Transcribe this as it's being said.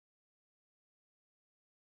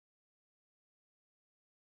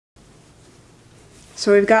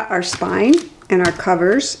So we've got our spine and our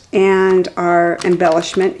covers and our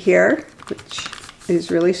embellishment here, which is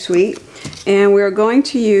really sweet. And we're going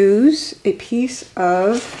to use a piece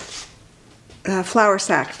of flour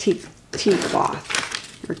sack tea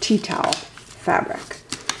cloth or tea towel fabric.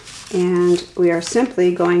 And we are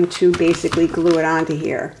simply going to basically glue it onto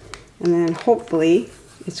here. And then hopefully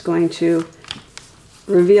it's going to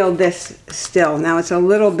reveal this still. Now it's a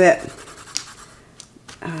little bit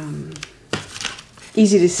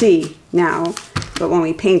easy to see now, but when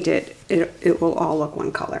we paint it, it will all look one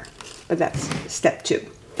color. But that's step 2.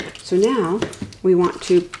 So now we want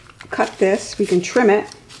to cut this. We can trim it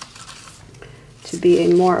to be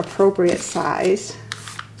a more appropriate size.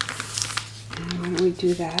 And why don't we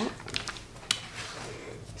do that?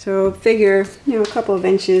 So figure, a couple of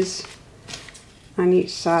inches on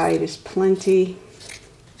each side is plenty.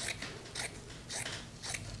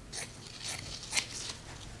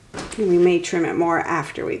 And we may trim it more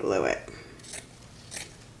after we glue it.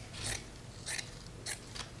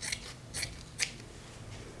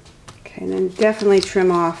 Okay, and then definitely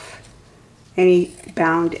trim off any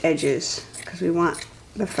bound edges because we want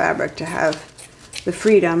the fabric to have the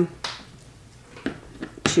freedom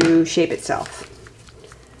to shape itself.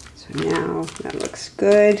 So now that looks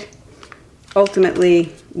good.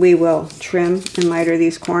 Ultimately, we will trim and miter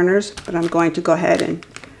these corners, but I'm going to go ahead and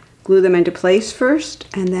glue them into place first,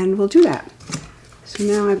 and then we'll do that. So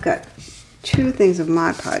now I've got 2 things of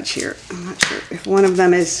Mod Podge here. I'm not sure if one of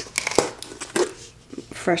them is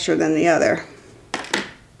fresher than the other.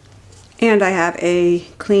 And I have a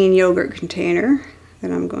clean yogurt container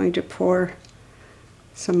that I'm going to pour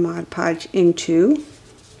some Mod Podge into.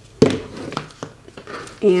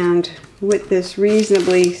 And with this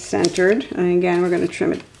reasonably centered, and again, we're going to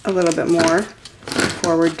trim it a little bit more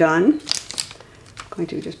before we're done. I'm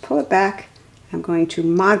going to just pull it back. I'm going to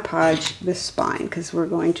Mod Podge the spine because we're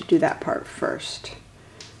going to do that part first.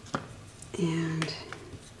 And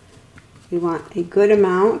we want a good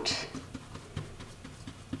amount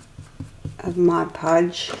of Mod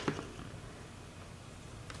Podge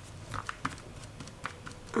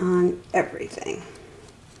on everything.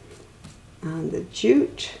 On the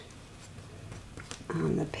jute,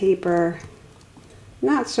 on the paper.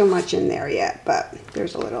 Not so much in there yet, but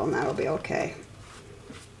there's a little and that'll be okay.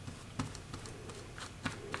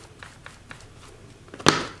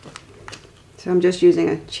 So I'm just using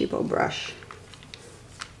a cheapo brush.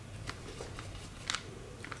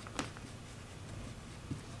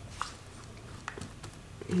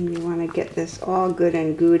 And you want to get this all good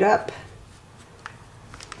and gooed up.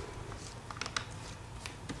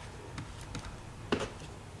 I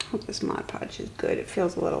hope this Mod Podge is good. It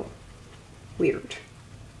feels a little weird.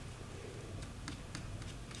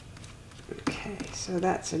 Okay, so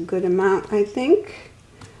that's a good amount, I think,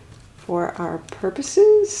 for our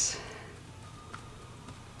purposes.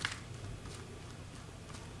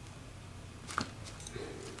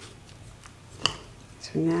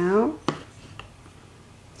 So now,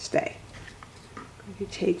 stay. I'm going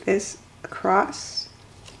to take this across,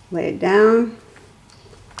 lay it down,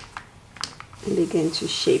 and begin to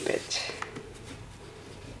shape it.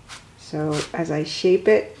 So as I shape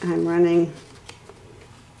it, I'm running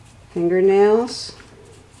fingernails.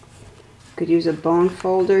 You could use a bone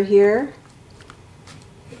folder here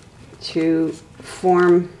to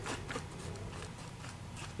form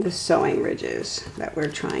the sewing ridges that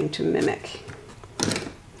we're trying to mimic.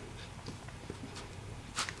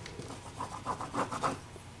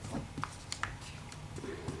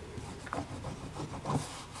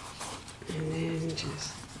 And then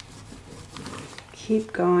just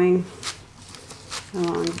keep going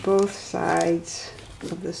along both sides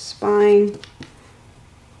of the spine.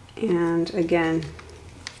 And again,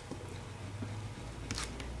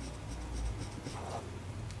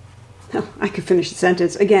 I could finish the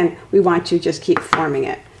sentence. Again, we want to just keep forming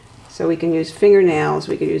it. So we can use fingernails,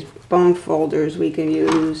 we can use bone folders, we can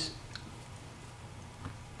use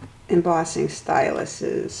embossing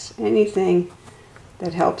styluses, anything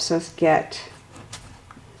that helps us get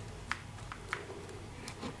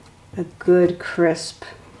a good crisp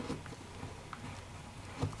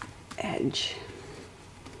edge.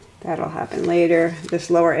 That'll happen later. This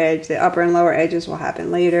lower edge, the upper and lower edges will happen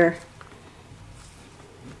later.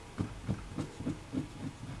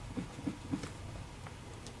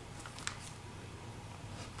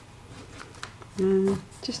 And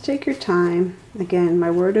just take your time. Again, my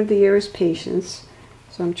word of the year is patience.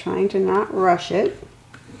 So I'm trying to not rush it.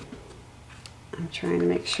 I'm trying to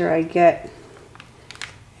make sure I get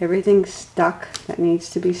everything stuck that needs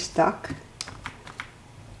to be stuck.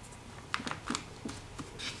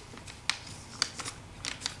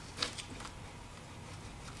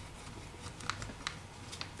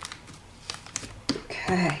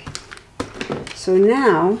 Okay, so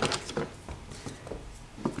now,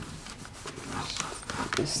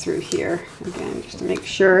 just through here again, just to make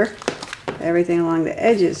sure everything along the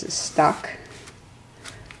edges is stuck.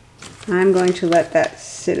 I'm going to let that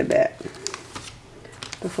sit a bit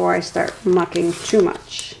before I start mucking too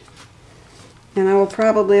much. And I will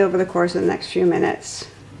probably, over the course of the next few minutes,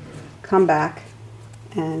 come back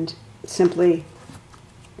and simply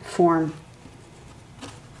form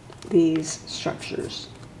these structures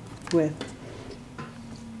with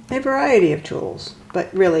a variety of tools,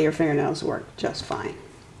 but really your fingernails work just fine.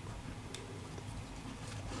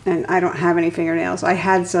 And I don't have any fingernails. I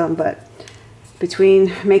had some, but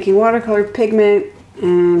between making watercolor pigment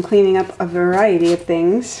and cleaning up a variety of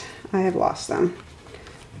things, I have lost them.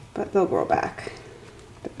 But they'll grow back.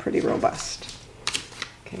 They're pretty robust.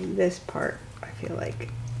 Okay, this part, I feel like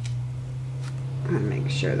I'm gonna make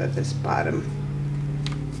sure that this bottom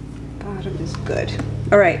is good.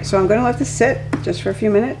 All right, so I'm gonna let this sit just for a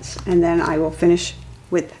few minutes, and then I will finish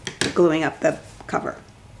with gluing up the cover.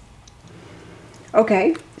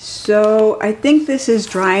 Okay, so I think this is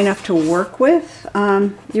dry enough to work with.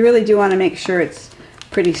 You really do want to make sure it's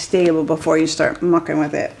pretty stable before you start mucking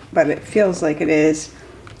with it, but it feels like it is.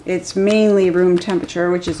 It's mainly room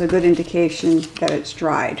temperature, which is a good indication that it's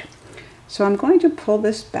dried. So I'm going to pull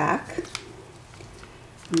this back.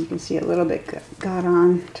 You can see a little bit got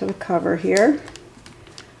on to the cover here,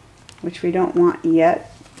 which we don't want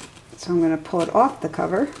yet. So I'm going to pull it off the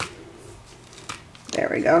cover. There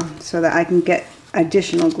we go, so that I can get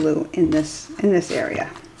additional glue in this area.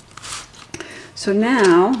 So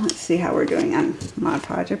now, let's see how we're doing on Mod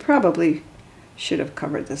Podge. I probably should have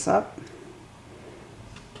covered this up.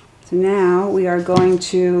 So now we are going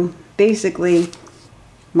to basically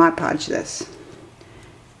Mod Podge this.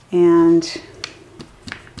 And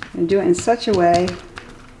do it in such a way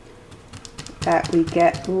that we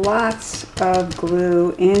get lots of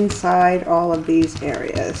glue inside all of these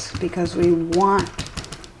areas, because we want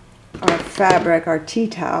our fabric, our tea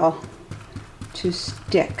towel, to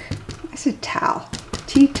stick. I said towel.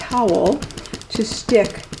 Tea towel to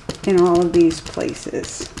stick in all of these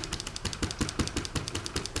places.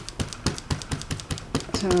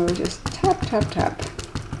 So just tap, tap, tap.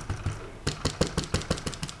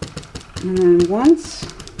 And then once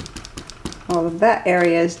all of that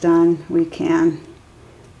area is done, we can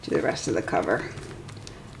do the rest of the cover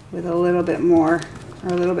with a little bit more or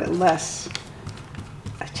a little bit less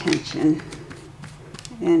attention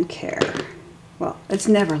and care. Well, it's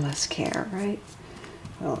never less care, right?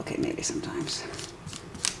 Well, okay, maybe sometimes.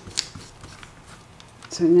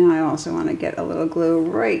 So now I also want to get a little glue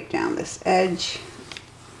right down this edge.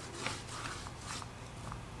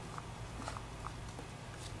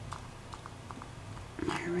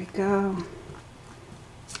 There we go.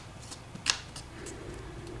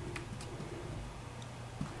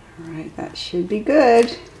 All right, that should be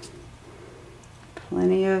good.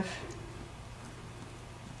 Plenty of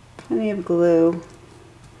glue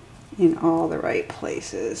in all the right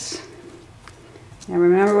places. Now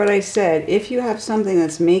remember what I said, if you have something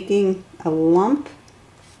that's making a lump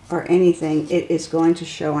or anything, it is going to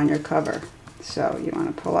show on your cover. So you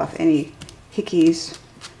want to pull off any hickeys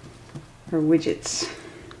or widgets.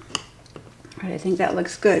 All right, I think that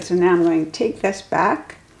looks good. So now I'm going to take this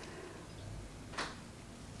back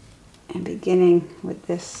and beginning with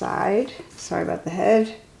this side, sorry about the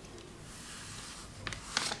head,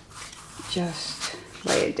 just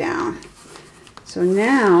lay it down. So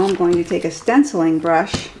now I'm going to take a stenciling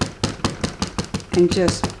brush and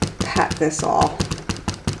just pat this all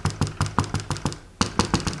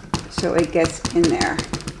so it gets in there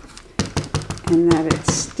and that it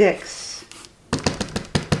sticks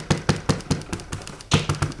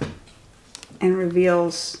and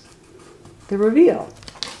reveals the reveal.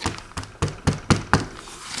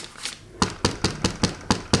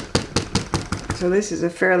 So this is a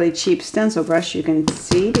fairly cheap stencil brush, you can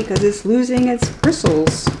see, because it's losing its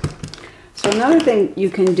bristles. So another thing you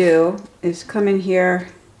can do is come in here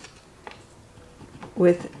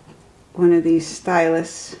with one of these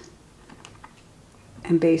stylus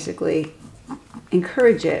and basically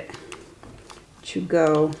encourage it to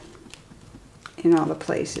go in all the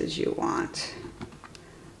places you want.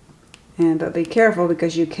 But be careful,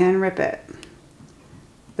 because you can rip it,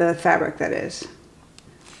 the fabric that is.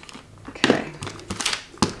 Okay.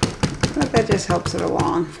 But that just helps it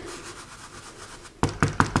along.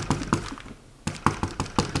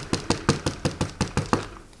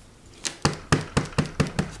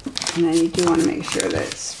 And then you do want to make sure that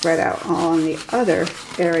it's spread out all in the other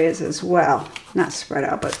areas as well. Not spread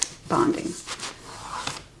out, but bonding.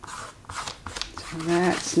 So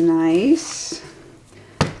that's nice.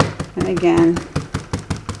 And again,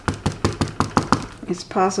 it's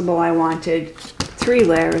possible I wanted 3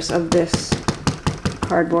 layers of this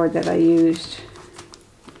cardboard that I used.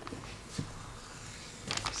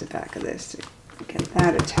 Here's the back of this to get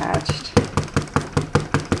that attached.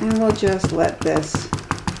 And we'll just let this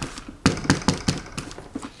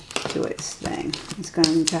do its thing. It's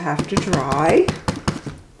going to have to dry.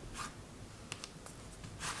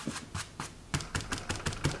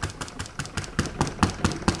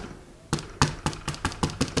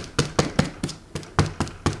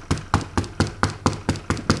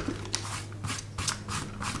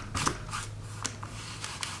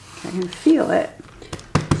 I can feel it,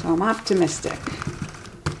 so I'm optimistic.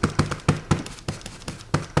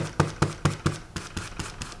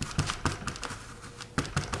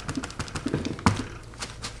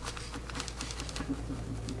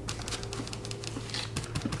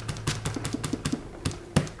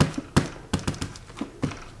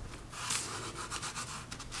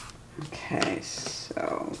 Okay,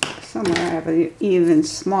 so somewhere I have an even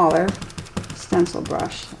smaller stencil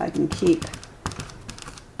brush I can keep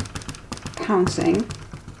pouncing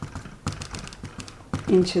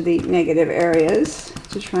into the negative areas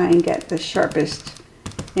to try and get the sharpest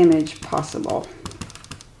image possible.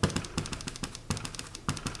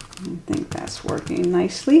 I think that's working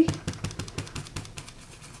nicely.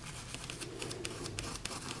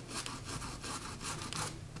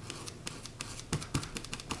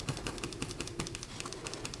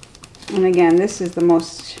 And again, this is the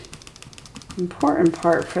most important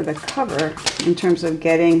part for the cover in terms of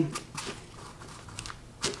getting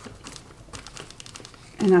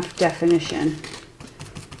enough definition.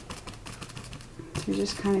 So you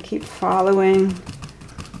just kind of keep following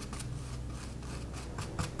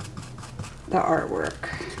the artwork.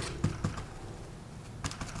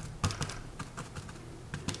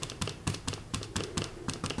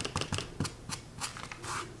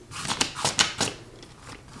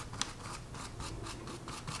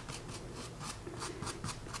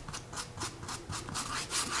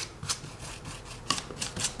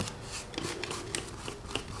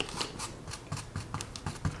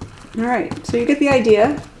 Alright, so you get the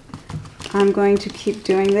idea. I'm going to keep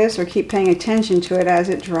doing this, or keep paying attention to it as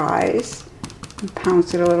it dries, and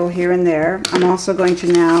pounce it a little here and there. I'm also going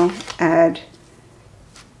to now add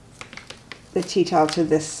the tea towel to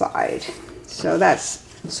this side. So that's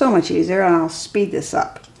so much easier, and I'll speed this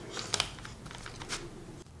up.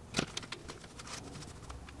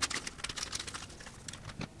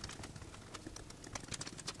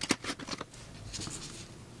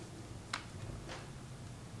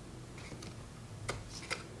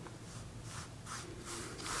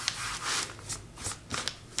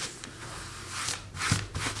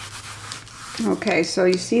 Okay, so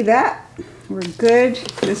you see that? We're good.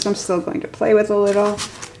 This I'm still going to play with a little.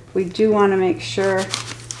 We do want to make sure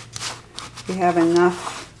we have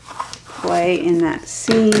enough play in that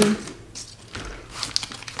seam.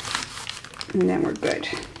 And then we're good.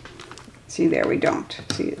 See, there we don't.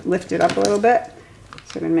 See, lift it up a little bit.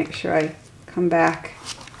 So I'm going to make sure I come back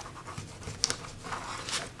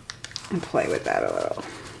and play with that a little.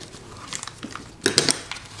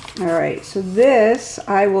 Alright, so this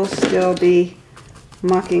I will still be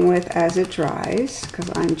mucking with as it dries, because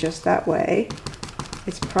I'm just that way.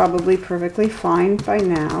 It's probably perfectly fine by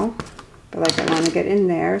now, but like I want to get in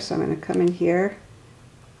there, so I'm going to come in here,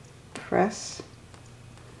 press,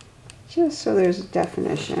 just so there's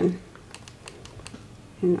definition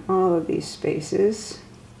in all of these spaces.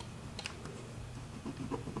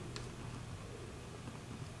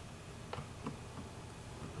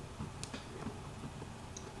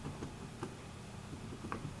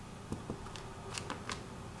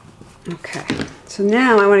 Okay, so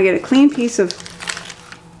now I want to get a clean piece of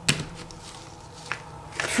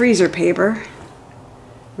freezer paper.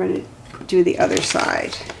 We're going to do the other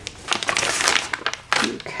side.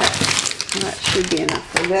 Okay, so that should be enough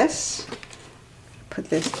for this. Put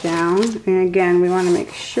this down, and again, we want to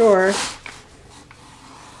make sure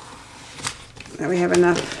that we have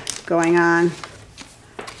enough going on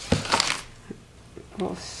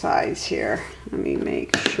both sides here. Let me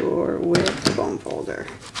make sure with the bone folder.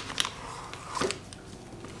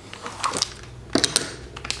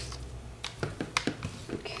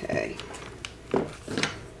 Okay.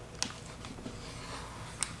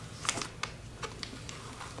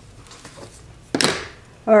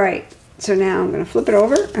 All right, so now I'm going to flip it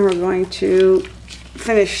over, and we're going to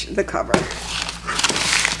finish the cover.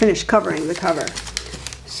 Finish covering the cover.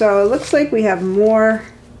 So it looks like we have more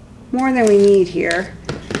than we need here.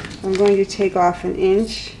 I'm going to take off an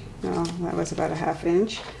inch. No, that was about a ½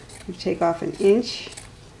 inch. I'm going to take off an inch.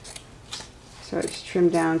 So it's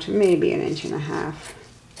trimmed down to maybe 1.5 inches,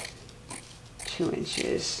 2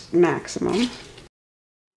 inches maximum.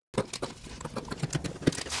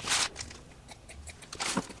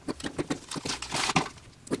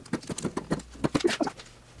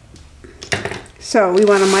 So we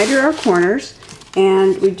want to miter our corners,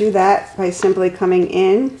 and we do that by simply coming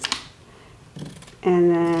in and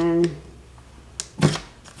then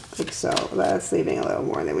like so. That's leaving a little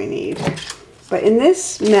more than we need. But in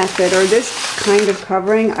this method, or this kind of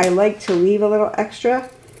covering, I like to leave a little extra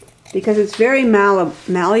because it's very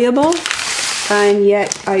malleable, and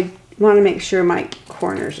yet I want to make sure my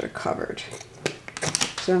corners are covered.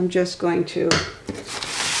 So I'm just going to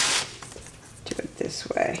do it this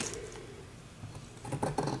way.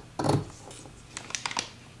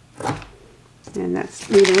 And that's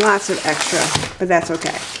leaving lots of extra, but that's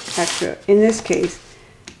okay. Extra, in this case,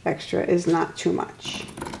 extra is not too much.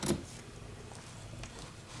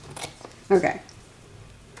 Okay,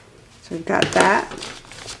 so we've got that.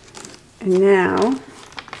 And now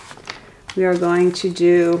we are going to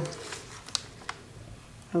do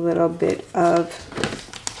a little bit of,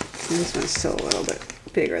 this one's still a little bit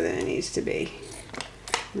bigger than it needs to be.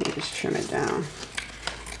 Let me just trim it down.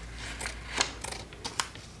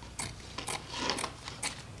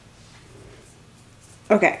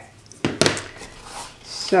 Okay,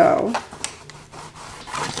 so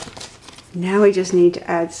now we just need to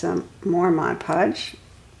add some more Mod Podge,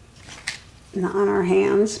 not on our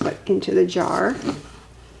hands, but into the jar.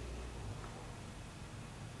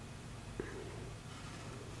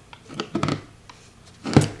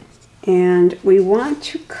 And we want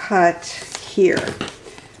to cut here.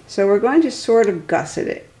 So we're going to sort of gusset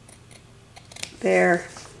it there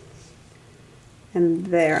and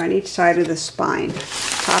there on each side of the spine,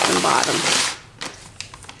 top and bottom.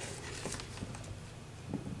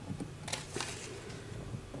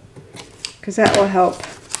 Because that will help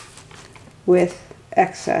with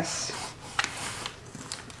excess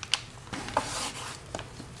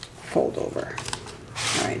fold over.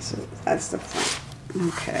 All right, so that's the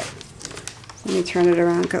front. Okay, so let me turn it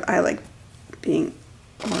around because I like being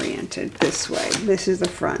oriented this way. This is the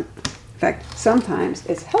front. In fact, sometimes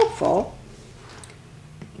it's helpful.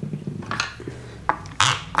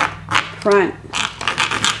 Front,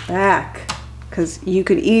 back, because you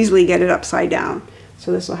could easily get it upside down.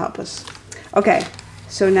 So this will help us. Okay,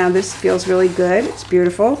 so now this feels really good. It's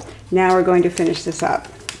beautiful. Now we're going to finish this up.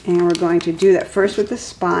 And we're going to do that first with the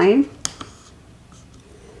spine.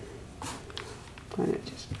 I'm going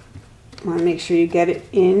to just want to make sure you get it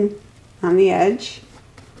in on the edge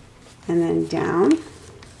and then down. I'm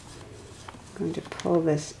going to pull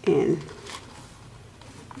this in.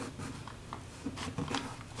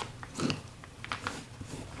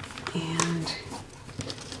 And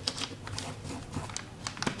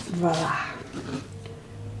voila.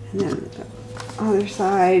 And then the other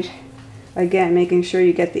side, again, making sure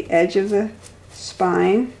you get the edge of the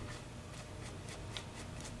spine.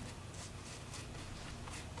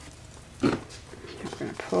 We're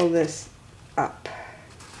going to pull this up.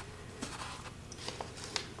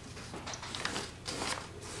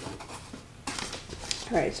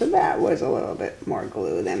 All right, so that was a little bit more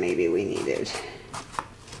glue than maybe we needed.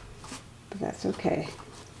 But that's okay.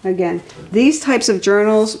 Again, these types of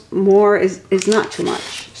journals, more is not too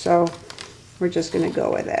much. So we're just going to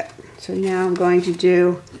go with it. So now I'm going to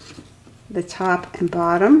do the top and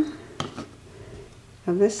bottom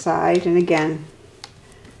of this side. And again,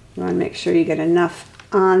 you want to make sure you get enough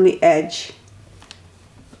on the edge.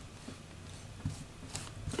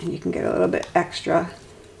 And you can get a little bit extra.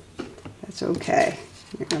 That's okay.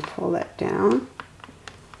 You're going to pull that down.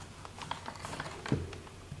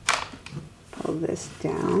 Pull this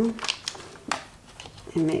down.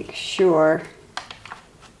 And make sure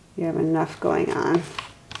you have enough going on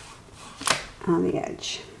the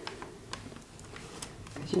edge.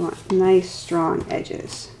 Because you want nice, strong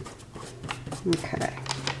edges. Okay.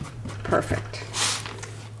 Perfect.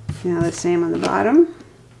 Now the same on the bottom.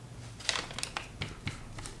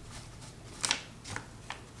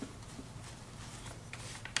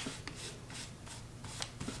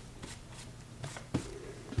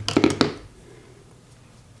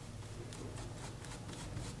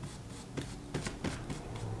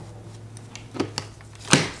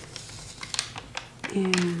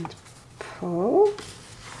 And pull.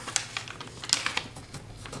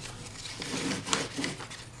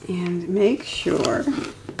 And make sure,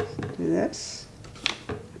 do this.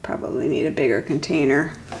 I probably need a bigger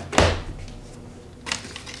container.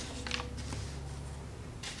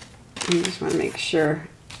 You just want to make sure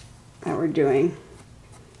that we're getting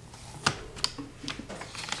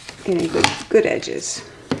good edges.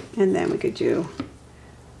 And then we could do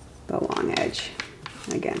the long edge.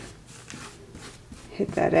 Again, hit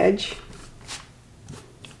that edge.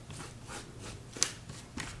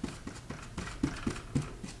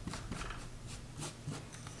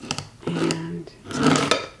 And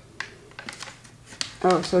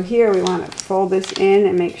oh, so here we want to fold this in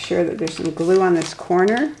and make sure that there's some glue on this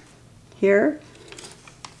corner here.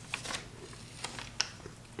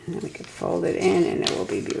 And then we can fold it in and it will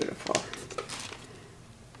be beautiful.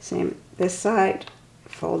 Same this side,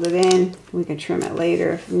 fold it in. We can trim it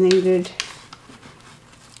later if needed.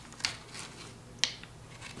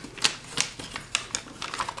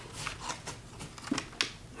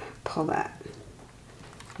 Pull that.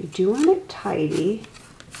 You do want it tidy,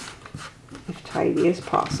 if tidy as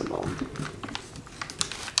possible.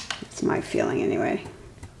 That's my feeling anyway.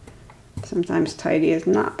 Sometimes tidy is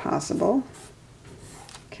not possible.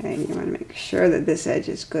 Okay, you want to make sure that this edge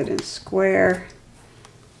is good and square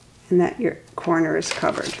and that your corner is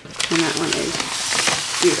covered. And that one is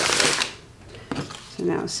beautiful. So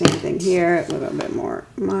now same thing here, a little bit more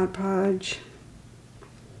Mod Podge.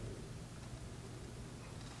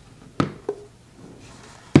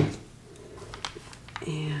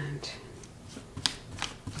 And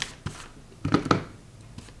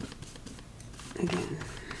again.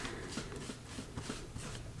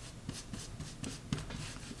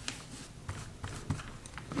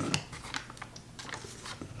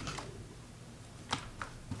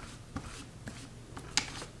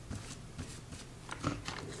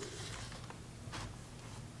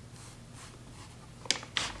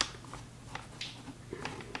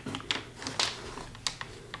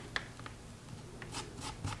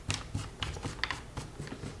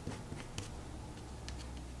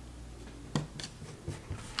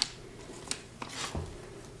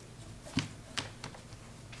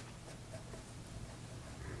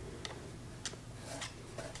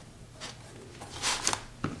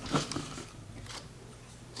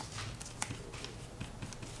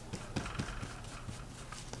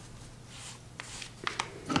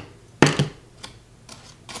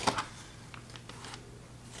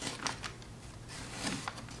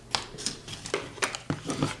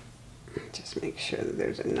 Make sure that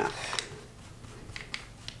there's enough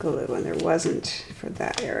glue, and there wasn't for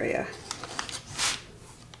that area.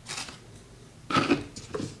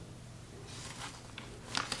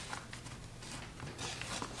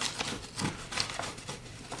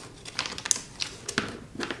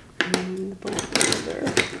 And the bone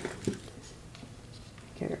folder.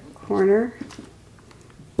 Get our corner.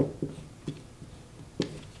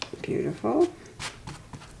 Beautiful.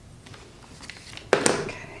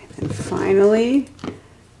 And finally,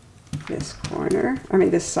 this corner,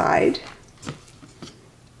 this side.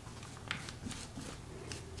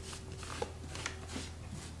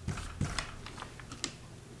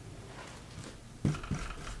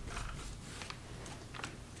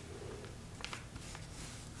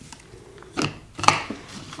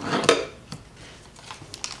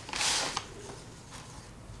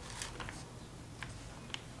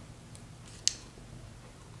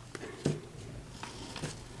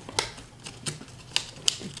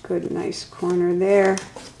 Good, nice corner there.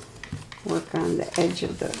 Work on the edge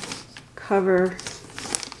of the cover.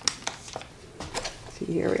 See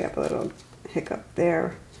here we have a little hiccup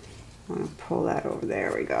there. I want to pull that over.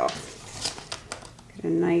 There we go. Get a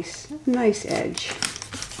nice edge.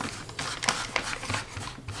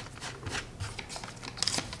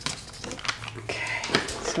 Okay.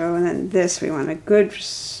 So and then this we want a good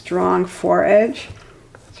strong foredge.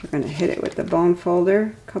 So we're going to hit it with the bone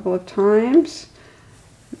folder a couple of times.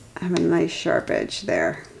 Have a nice sharp edge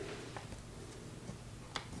there.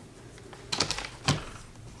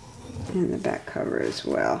 And the back cover as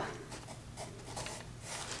well.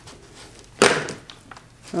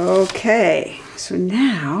 Okay, so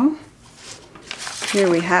now,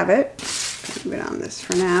 here we have it. Put it on this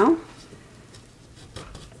for now.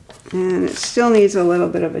 And it still needs a little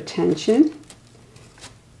bit of attention.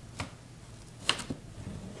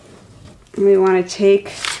 And we want to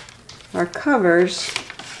take our covers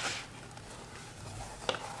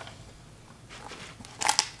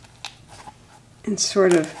and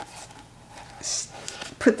sort of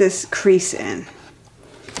put this crease in.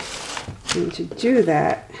 And to do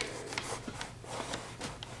that, you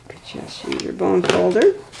could just use your bone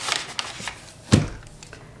folder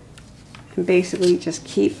and basically just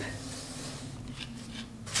keep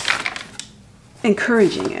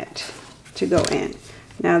encouraging it to go in.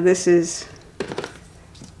 Now this is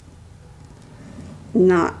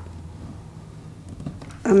not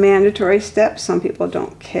a mandatory step. Some people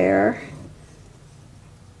don't care.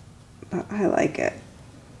 But I like it.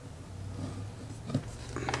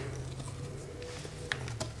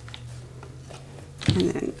 And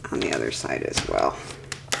then on the other side as well.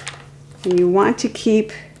 And you want to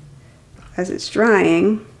keep, as it's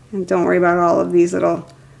drying, and don't worry about all of these little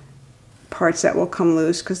parts that will come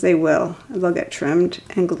loose, because they will. They'll get trimmed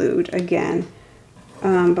and glued again.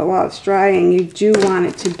 But while it's drying, you do want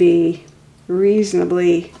it to be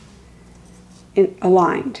reasonably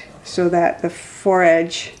aligned so that the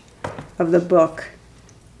foredge of the book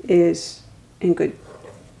is in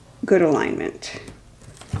good alignment.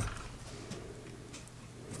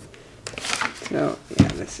 So yeah,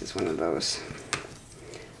 this is one of those.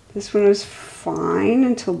 This one was fine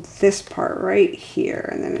until this part right here,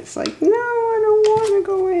 and then it's like, no, I don't want to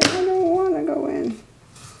go in. I don't want to go in.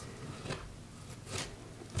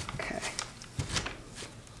 Okay.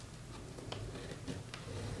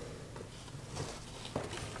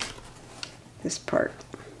 This part.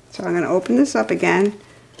 So I'm going to open this up again.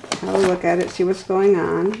 Have a look at it, see what's going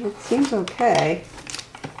on. It seems okay,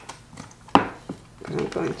 but I'm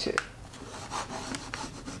going to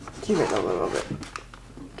give it a little bit.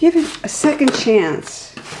 Give it a second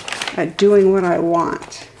chance at doing what I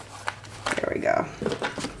want. There we go.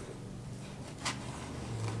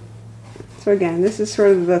 So again, this is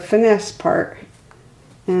sort of the finesse part,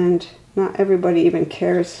 and not everybody even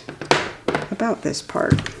cares about this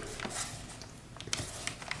part.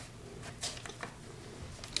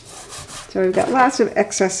 So we've got lots of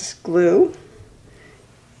excess glue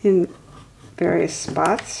in various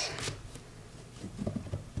spots,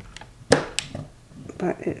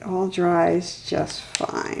 but it all dries just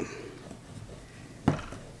fine.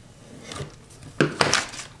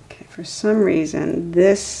 Okay, for some reason,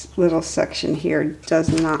 this little section here does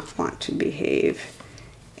not want to behave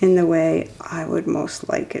in the way I would most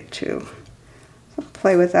like it to. So I'll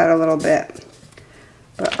play with that a little bit.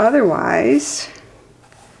 But otherwise,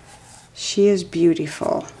 she is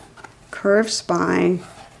beautiful. Curved spine.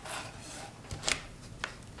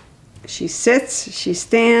 She sits, she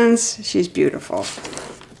stands, she's beautiful.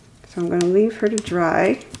 So I'm going to leave her to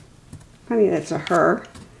dry. Funny that's a her,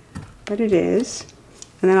 but it is.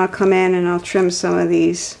 And then I'll come in and I'll trim some of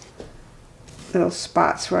these little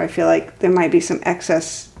spots where I feel like there might be some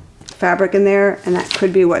excess fabric in there, and that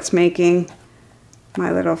could be what's making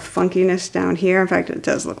my little funkiness down here. In fact, it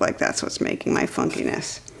does look like that's what's making my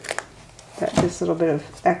funkiness. This little bit of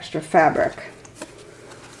extra fabric.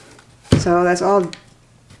 So that's all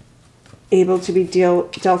able to be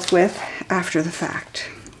dealt with after the fact.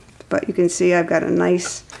 But you can see I've got a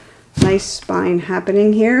nice spine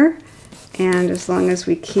happening here, and as long as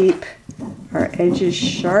we keep our edges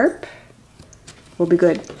sharp, we'll be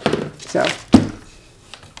good. So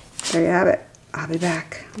there you have it. I'll be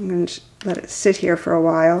back. I'm going to let it sit here for a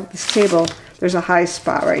while. This table, there's a high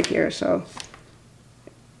spot right here, so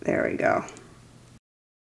there we go.